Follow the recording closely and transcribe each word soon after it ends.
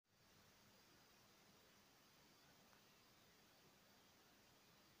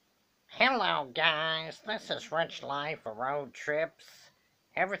Hello guys, this is Rich Life of Road Trips.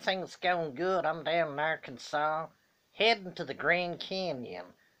 Everything's going good. I'm down in Arkansas, heading to the Grand Canyon.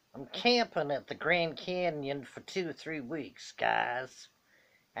 I'm camping at the Grand Canyon for 2 or 3 weeks, guys.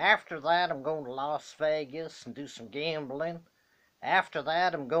 After that, I'm going to Las Vegas and do some gambling. After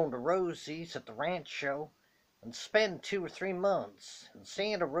that, I'm going to Rosie's at the Rancho and spend 2 or 3 months in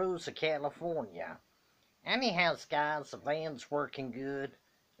Santa Rosa, California. Anyhow, guys, the van's working good,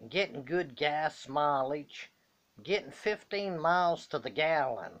 getting good gas mileage, getting 15 miles to the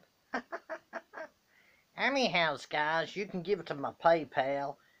gallon. Anyhow, guys, you can give it to my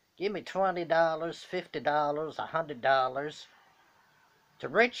PayPal. Give me $20, $50, $100 to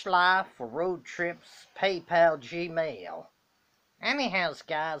Rich Life for Road Trips, PayPal, Gmail. Anyhow,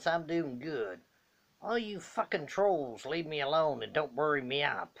 guys, I'm doing good. All you fucking trolls, leave me alone and don't worry me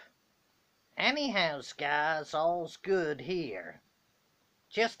up. Anyhow, guys, all's good here.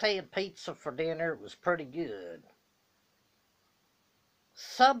 Just had pizza for dinner. It was pretty good.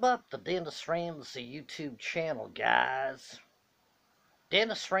 Sub up the Dennis Ramsay YouTube channel, guys.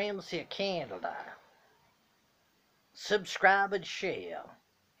 Dennis Ramsay of Canada. Subscribe and share.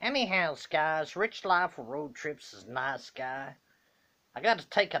 Anyhow, guys, Rich Life of Road Trips is a nice guy. I got to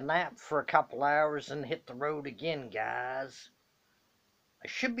take a nap for a couple hours and hit the road again, guys. I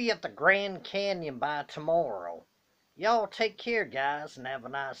should be at the Grand Canyon by tomorrow. Y'all take care, guys, and have a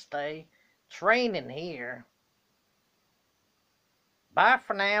nice day. It's raining here. Bye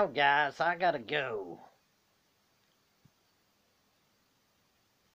for now, guys. I gotta go.